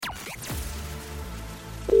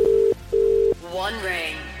1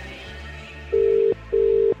 ring.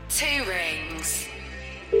 2 rings.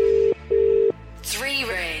 3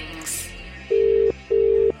 rings.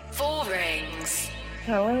 4 rings.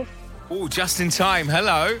 Hello. Oh, just in time.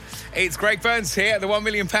 Hello. It's Greg Burns here at the £1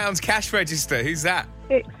 million cash register. Who's that?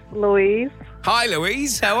 It's Louise. Hi,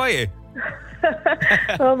 Louise. How are you?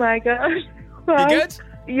 Oh my gosh. You good?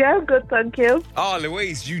 Yeah, I'm good, thank you. Oh,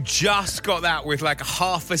 Louise, you just got that with like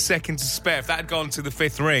half a second to spare. If that had gone to the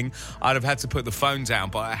 5th ring, I'd have had to put the phone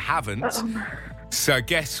down, but I haven't. So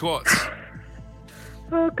guess what?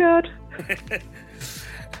 Oh God.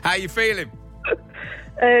 How you feeling?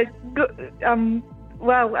 Good.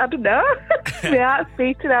 Well, I don't know. My heart's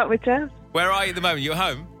beating out my chest. Where are you at the moment? You at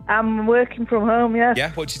home? I'm working from home, yeah.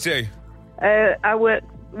 Yeah, what do you do?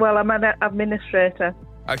 I'm an administrator.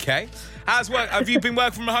 Okay. How's work? Have you been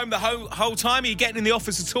working from home the whole time? Are you getting in the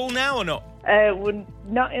office at all now or not? We're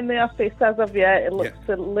not in the office as of yet. It looks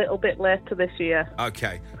a little bit later this year.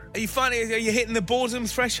 Okay. Are you hitting the boredom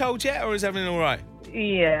threshold yet, or is everything all right?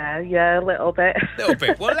 Yeah, a little bit. A little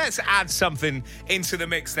bit. Well, let's add something into the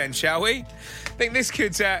mix then, shall we? I think this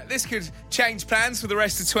could change plans for the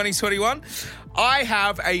rest of 2021. I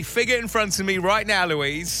have a figure in front of me right now,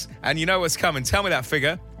 Louise, and you know what's coming. Tell me that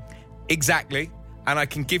figure exactly, and I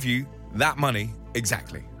can give you that money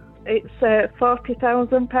exactly. It's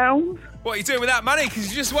 £40,000. What are you doing with that money? Because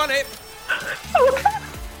you just won it.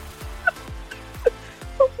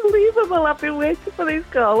 Unbelievable. I've been waiting for this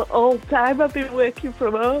call all the time. I've been working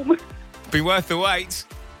from home. Be worth the wait.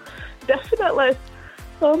 Definitely.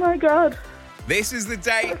 Oh my God. This is the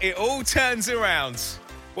day it all turns around.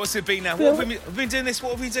 What's it been now? What have we been doing this?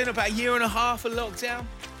 What have we been doing? About a year and a half of lockdown?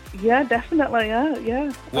 Yeah, definitely,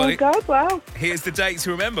 yeah. Well, God, wow. Here's the date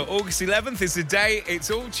to remember. August 11th is the day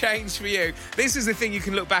it's all changed for you. This is the thing you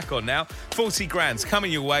can look back on now. 40 grand's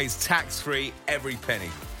coming your way. It's tax-free, every penny.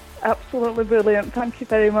 Absolutely brilliant. Thank you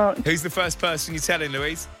very much. Who's the first person you're telling,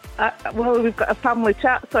 Louise? We've got a family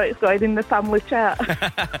chat, so it's going in the family chat.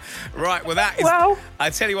 Right, well, that is... Well, I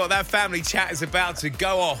tell you what, that family chat is about to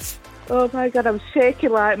go off. Oh my God, I'm shaking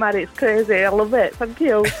like mad. It's crazy. I love it. Thank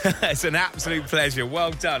you. It's an absolute pleasure.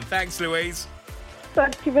 Well done. Thanks, Louise.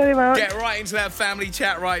 Thank you very much. Get right into that family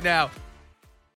chat right now.